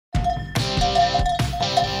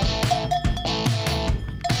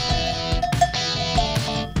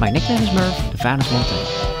My nickname is Merv, the fan is one thing.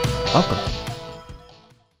 Welcome.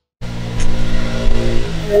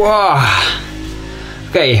 Wow.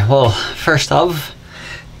 Okay, well, first off,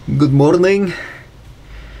 good morning.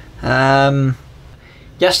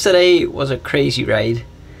 Yesterday was a crazy ride.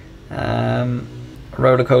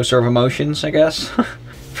 Roller coaster of emotions, I guess.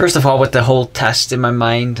 First of all, with the whole test in my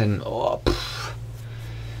mind, and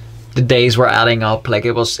the days were adding up. Like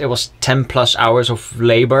it was 10 plus hours of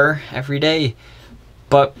labor every day.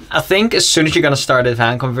 But I think as soon as you're gonna start a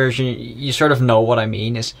van conversion, you sort of know what I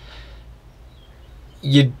mean. Is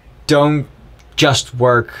you don't just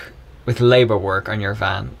work with labor work on your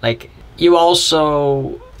van. Like you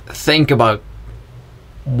also think about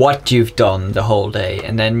what you've done the whole day,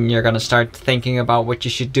 and then you're gonna start thinking about what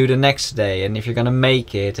you should do the next day and if you're gonna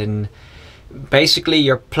make it, and basically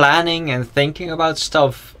you're planning and thinking about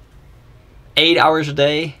stuff 8 hours a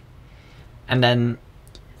day, and then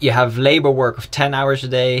you have labor work of 10 hours a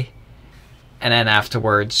day, and then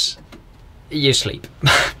afterwards you sleep.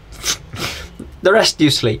 The rest you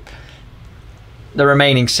sleep. The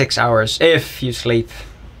remaining 6 hours, if you sleep.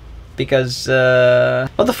 Because,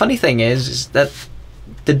 well, the funny thing is that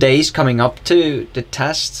the days coming up to the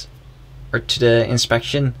test, or to the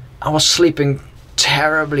inspection, I was sleeping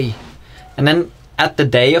terribly. And then at the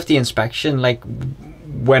day of the inspection, like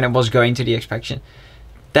when it was going to the inspection,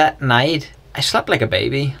 that night, I slept like a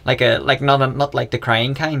baby, not like the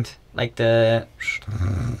crying kind, like the.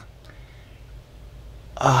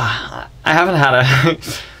 I haven't had a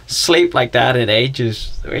sleep like that in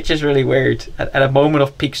ages, which is really weird. At a moment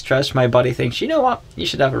of peak stress, my body thinks, you know what, you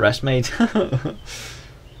should have a rest, mate.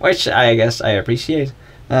 Which I guess I appreciate.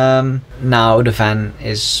 Now the van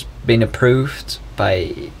is been approved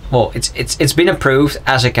by. Well, it's been approved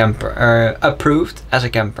as a camper, or approved as a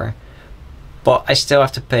camper. But I still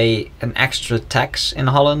have to pay an extra tax in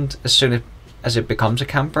Holland as soon as it becomes a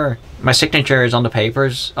camper. My signature is on the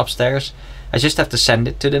papers upstairs. I just have to send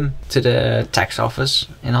it to them, to the tax office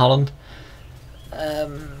in Holland.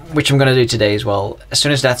 Which I'm going to do today as well. As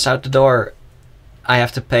soon as that's out the door, I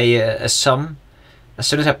have to pay a sum. As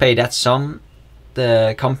soon as I pay that sum,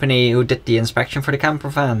 the company who did the inspection for the camper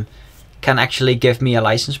van can actually give me a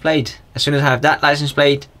license plate. As soon as I have that license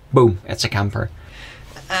plate, boom, it's a camper.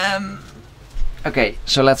 Okay,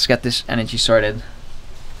 so let's get this energy sorted.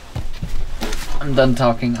 I'm done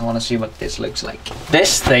talking. I want to see what this looks like.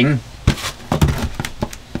 This thing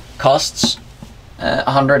costs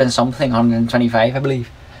 100 and something, 125, I believe.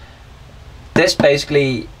 This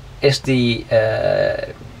basically is the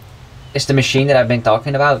machine that I've been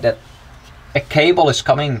talking about. That a cable is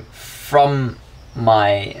coming from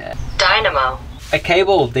my dynamo. A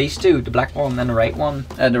cable, these two, the black one and the red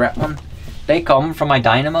one, they come from my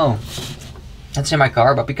dynamo. That's in my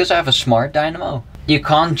car, but because I have a smart dynamo, you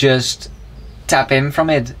can't just tap in from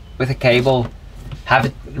it with a cable, have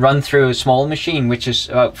it run through a small machine, which is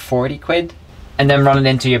about 40 quid, and then run it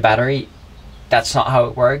into your battery. That's not how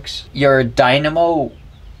it works. Your dynamo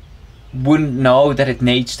wouldn't know that it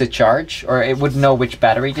needs to charge, or it wouldn't know which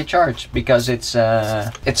battery to charge, because it's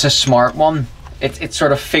a smart one. It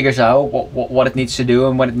sort of figures out what it needs to do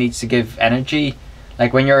and what it needs to give energy.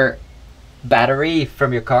 Like when your battery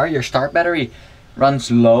from your car, your start battery, runs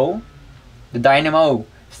low, the dynamo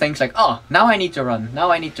thinks like, oh, now I need to run, now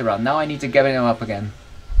I need to run, now I need to get it up again.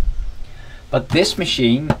 But this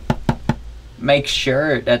machine makes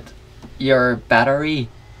sure that your battery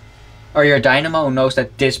or your dynamo knows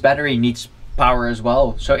that this battery needs power as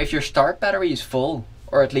well. So if your start battery is full,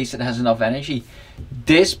 or at least it has enough energy,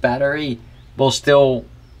 this battery will still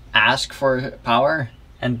ask for power,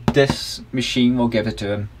 and this machine will give it to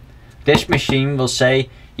him. This machine will say,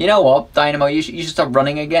 you know what, dynamo, you should stop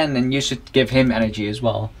running again, and you should give him energy as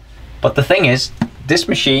well. But the thing is, this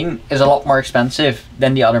machine is a lot more expensive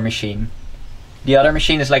than the other machine. The other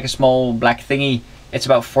machine is like a small black thingy. It's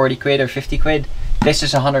about 40 quid or 50 quid. This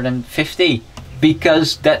is 150,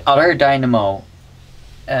 because that other dynamo,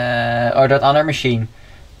 or that other machine,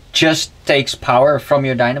 just takes power from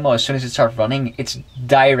your dynamo as soon as it starts running. It's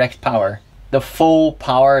direct power. The full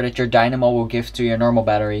power that your dynamo will give to your normal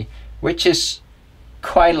battery, which is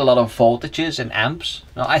quite a lot of voltages and amps.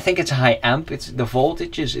 No, I think it's a high amp. The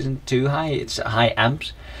voltages isn't too high. It's high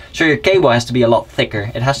amps. So your cable has to be a lot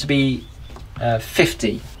thicker. It has to be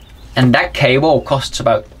 50. And that cable costs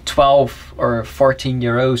about 12 or 14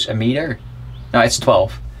 euros a meter. No, it's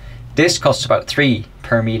 12. This costs about 3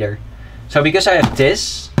 per meter. So because I have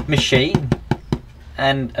this machine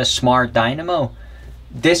and a smart dynamo,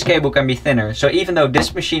 this cable can be thinner. So even though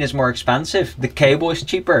this machine is more expensive, the cable is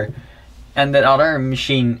cheaper, and that other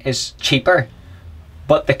machine is cheaper,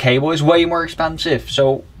 but the cable is way more expensive.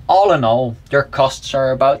 So all in all, their costs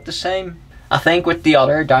are about the same. I think with the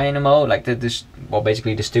other dynamo, like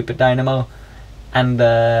basically the stupid dynamo, and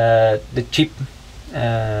the cheap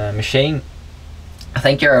machine, I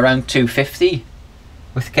think you're around 250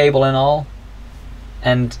 with cable and all,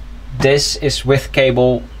 and this is with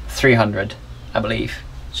cable 300, I believe.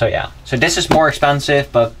 So yeah, so this is more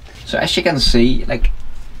expensive, but so as you can see, like,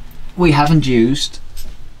 we haven't used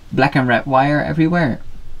black and red wire everywhere,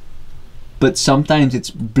 but sometimes it's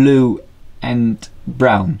blue and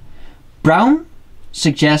brown. Brown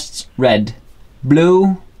suggests red,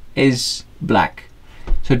 blue is black.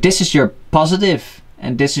 So this is your positive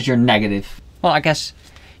and this is your negative. Well, I guess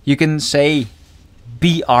you can say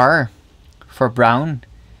BR for brown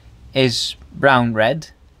is brown red,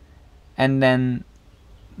 and then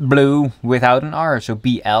blue without an R, so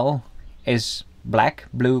BL is black,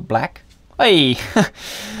 blue, black. Hey,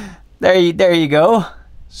 there you go.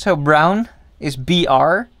 So brown is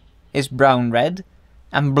BR, is brown red,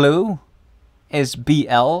 and blue is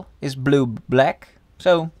BL, is blue black.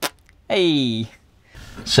 So, hey.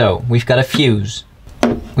 So we've got a fuse.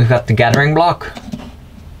 We've got the gathering block,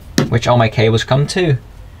 which all my cables come to.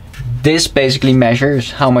 This basically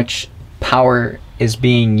measures how much power is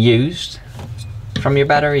being used from your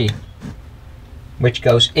battery, which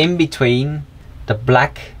goes in between the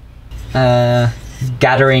black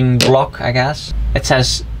gathering block, I guess. It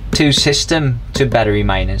says to system to battery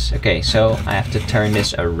minus. Okay, so I have to turn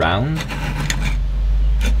this around.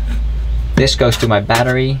 This goes to my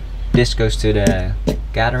battery, this goes to the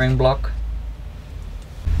gathering block.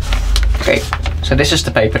 Okay, so this is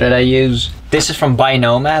the paper that I use. This is from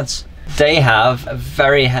Nomads. They have a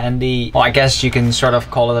very handy, well, I guess you can sort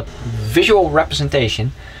of call it a visual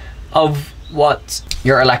representation of what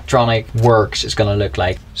your electronic works is gonna look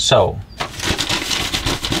like. So,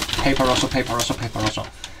 paper also, paper also, paper also.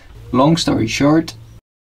 Long story short,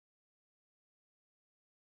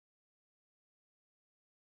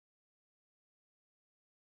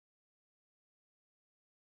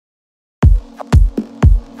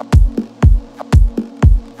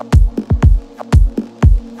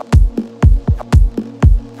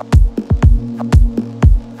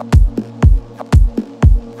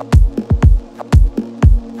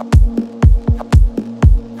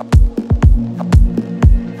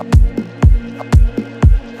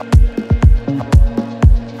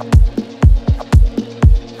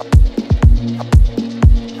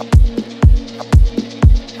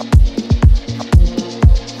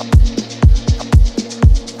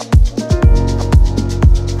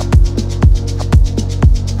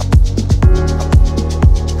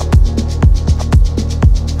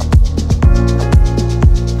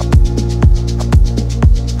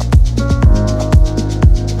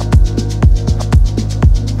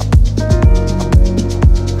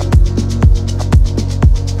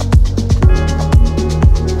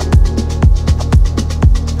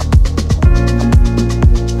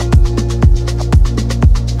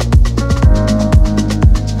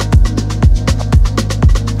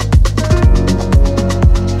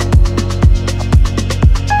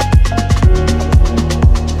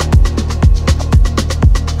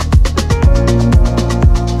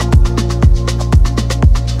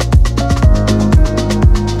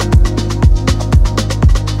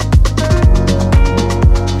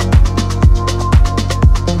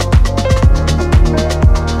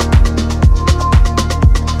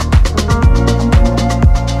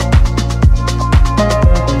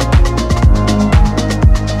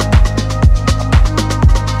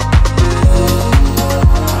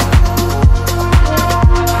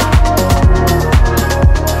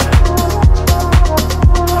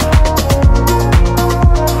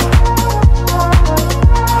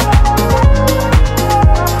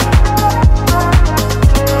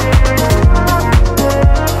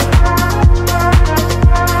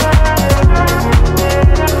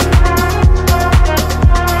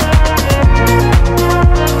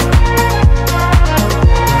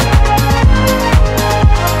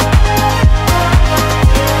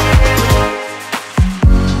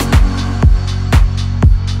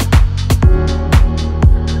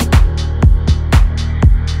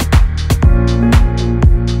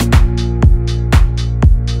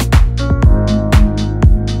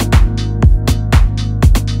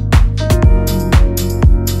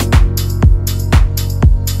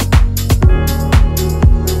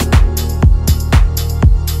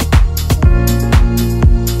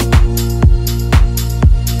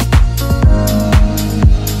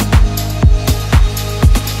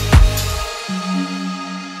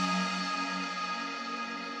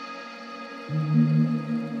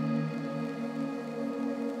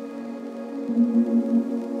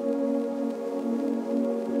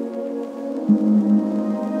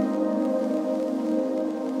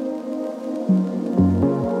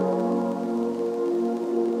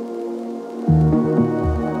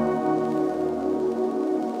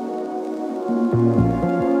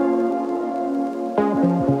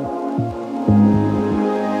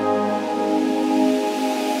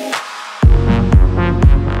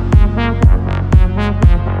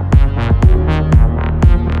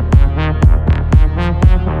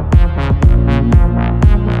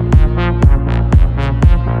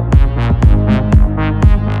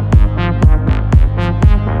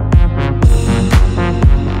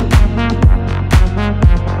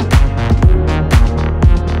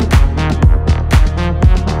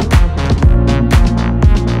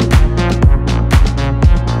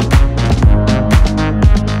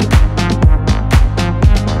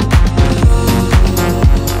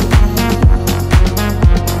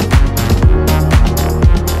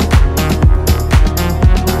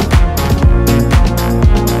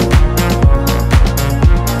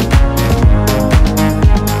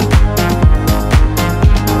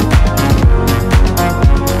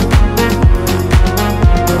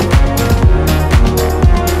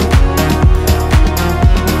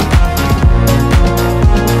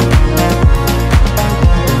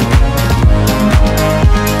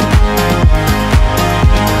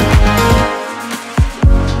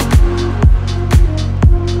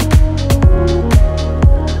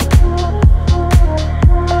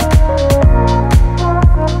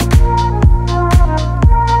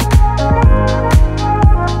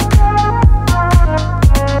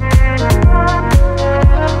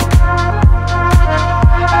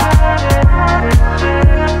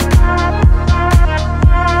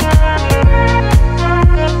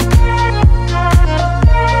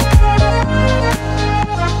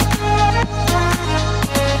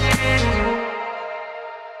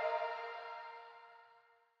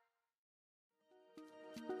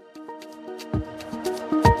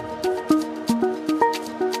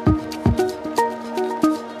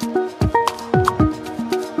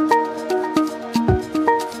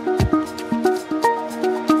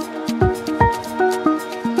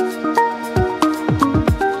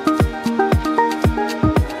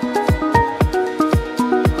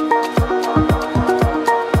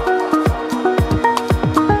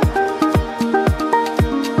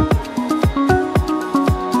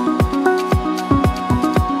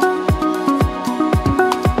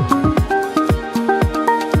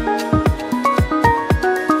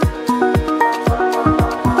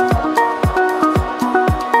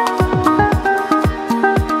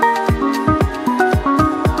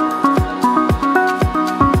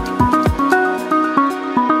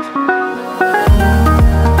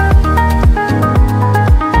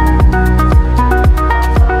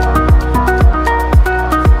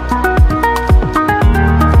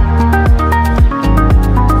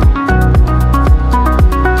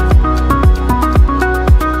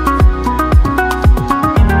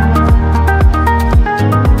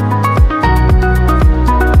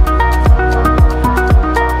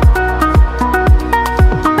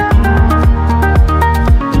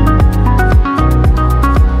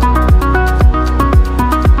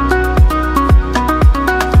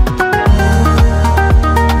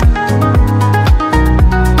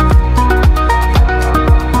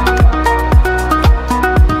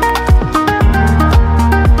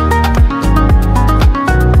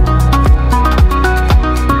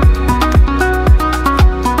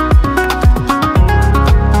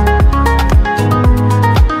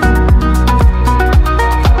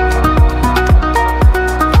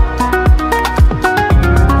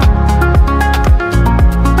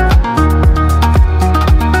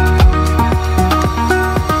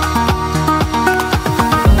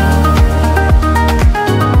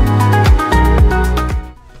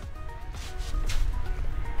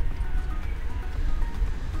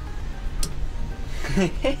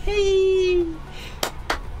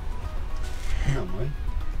 Nou, mooi.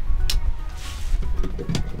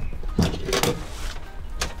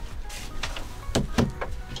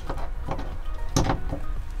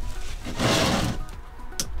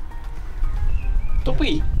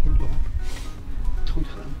 Toppie. Goed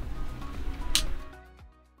gedaan.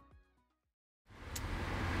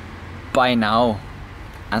 By now,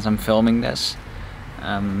 as I'm filming this,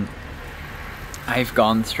 I've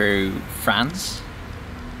gone through France,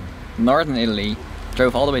 northern Italy,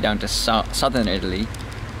 drove all the way down to southern Italy,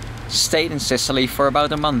 stayed in Sicily for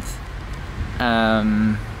about a month,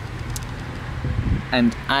 and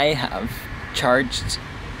I have charged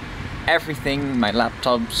everything, my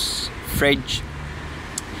laptops, fridge.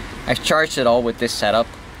 I've charged it all with this setup.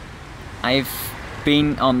 I've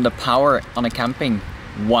been on the power on a camping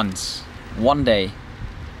once, one day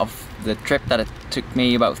of the trip that it took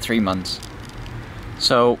me about 3 months.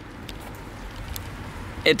 So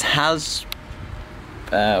it has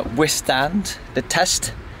withstand the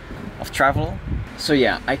test of travel. So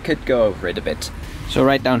yeah, I could go over it a bit. So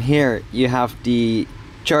right down here you have the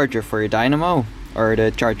charger for your dynamo, or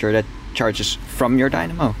the charger that charges from your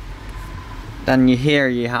dynamo. Then here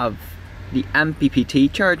you have the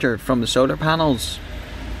mppt charger from the solar panels,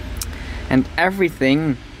 and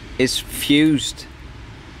everything is fused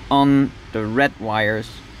on the red wires.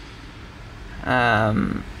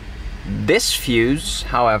 This fuse,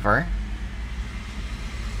 however,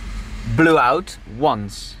 blew out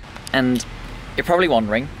once, and you're probably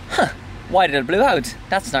wondering, why did it blow out?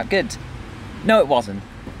 That's not good. No, it wasn't.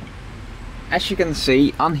 As you can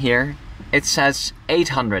see on here, it says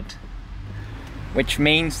 800, which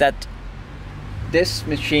means that this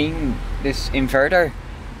machine, this inverter,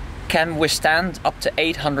 can withstand up to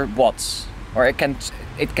 800 watts, or it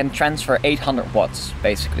can transfer 800 watts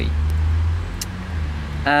basically.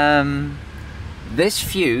 This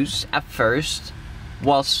fuse at first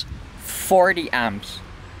was 40 amps.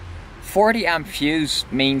 40 amp fuse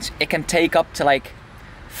means it can take up to like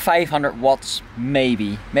 500 watts,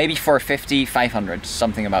 maybe 450, 500,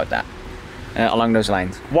 something about that, along those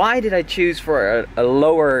lines. Why did I choose for a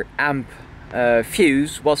lower amp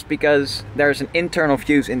fuse? Was because there's an internal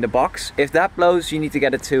fuse in the box. If that blows, you need to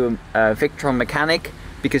get it to a Victron mechanic,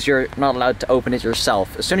 because you're not allowed to open it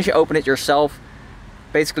yourself. As soon as you open it yourself,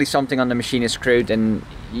 basically something on the machine is screwed and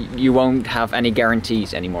you won't have any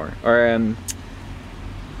guarantees anymore. Or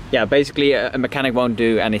yeah, basically a mechanic won't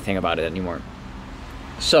do anything about it anymore.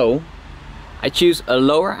 So I choose a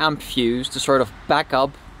lower amp fuse to sort of back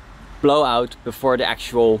up, blow out before the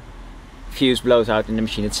actual fuse blows out in the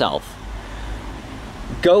machine itself.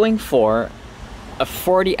 Going for a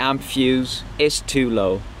 40 amp fuse is too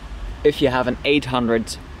low if you have an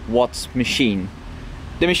 800 watts machine.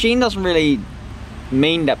 The machine doesn't really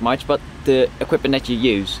mean that much, but the equipment that you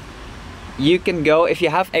use. You can go, if you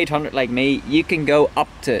have 800 like me, you can go up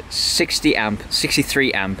to 60 amp,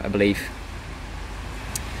 63 amp I believe.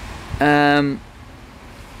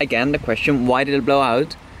 Again, the question, why did it blow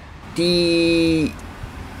out? The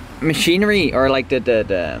machinery, or like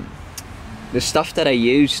the stuff that I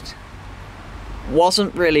used,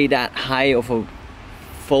 wasn't really that high of a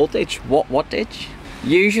voltage, wattage.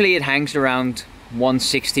 Usually it hangs around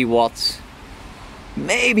 160 watts,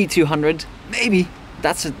 maybe 200, maybe.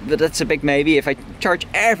 That's a big maybe if I charge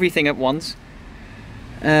everything at once.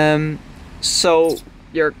 So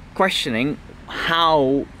you're questioning,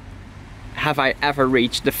 how have I ever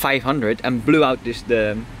reached the 500 and blew out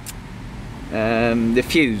the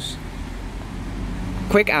fuse?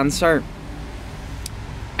 Quick answer: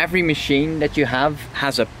 every machine that you have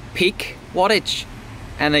has a peak wattage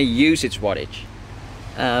and a usage wattage.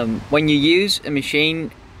 When you use a machine,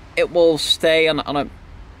 it will stay on a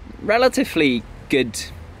relatively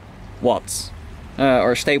good watts,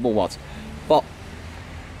 or stable watts, but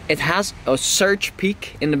it has a surge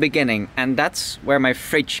peak in the beginning, and that's where my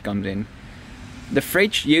fridge comes in. The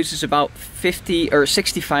fridge uses about 50 or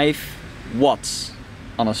 65 watts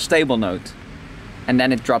on a stable note, and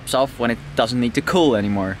then it drops off when it doesn't need to cool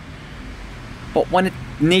anymore. But when it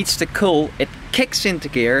needs to cool, it kicks into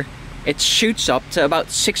gear, it shoots up to about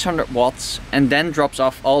 600 watts and then drops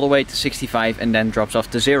off all the way to 65 and then drops off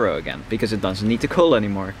to 0 again, because it doesn't need to cool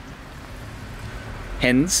anymore.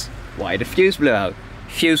 Hence why the fuse blew out.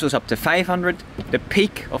 Fuse was up to 500, the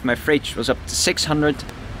peak of my fridge was up to 600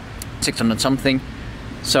 something,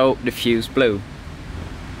 so the fuse blew.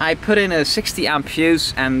 I put in a 60 amp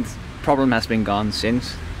fuse and problem has been gone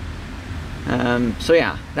since. So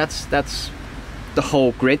yeah, that's the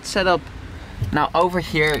whole grid setup. Now over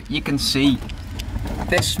here you can see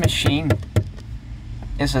this machine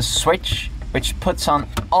is a switch which puts on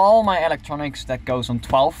all my electronics that goes on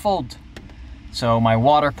 12 volt. So my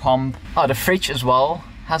water pump, the fridge as well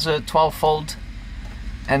has a 12 volt,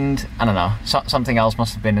 and I don't know, something else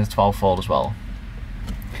must have been a 12 volt as well.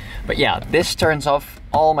 But yeah, this turns off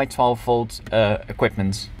all my 12 volt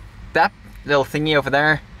equipment. That little thingy over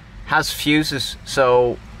there has fuses,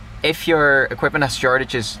 so if your equipment has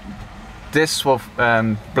shortages, this will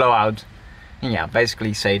blow out and yeah,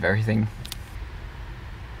 basically save everything.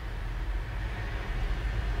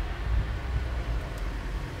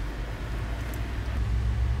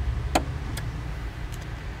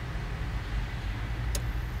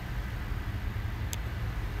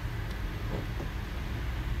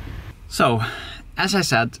 So, as I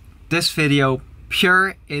said, this video,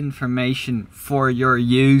 pure information for your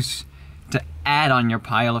use to add on your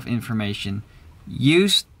pile of information.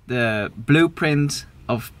 Use the blueprint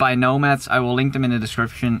by Nomads. I will link them in the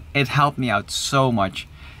description. It helped me out so much.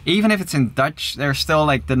 Even if it's in Dutch, there's still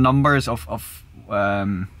like the numbers of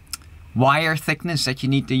wire thickness that you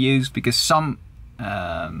need to use, because some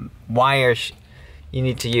wires you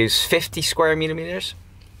need to use 50 square millimeters.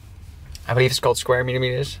 I believe it's called square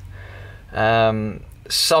millimeters.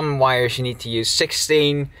 Some wires you need to use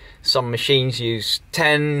 16, some machines use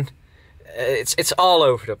 10. It's all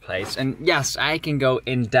over the place. And yes, I can go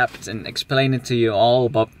in depth and explain it to you all,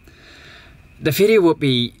 but the video would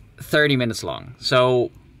be 30 minutes long. So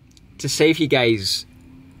to save you guys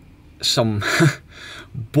some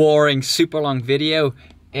boring, super long video,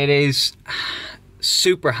 it is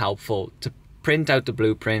super helpful to print out the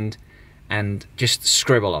blueprint and just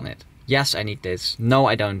scribble on it. Yes, I need this. No,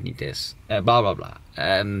 I don't need this. Blah, blah, blah.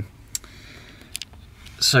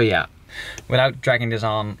 So yeah, without dragging this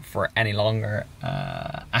on for any longer,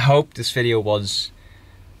 I hope this video was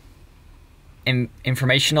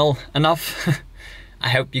informational enough. I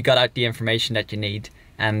hope you got out the information that you need.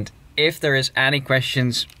 And if there is any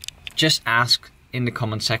questions, just ask in the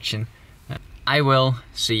comment section. I will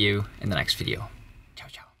see you in the next video.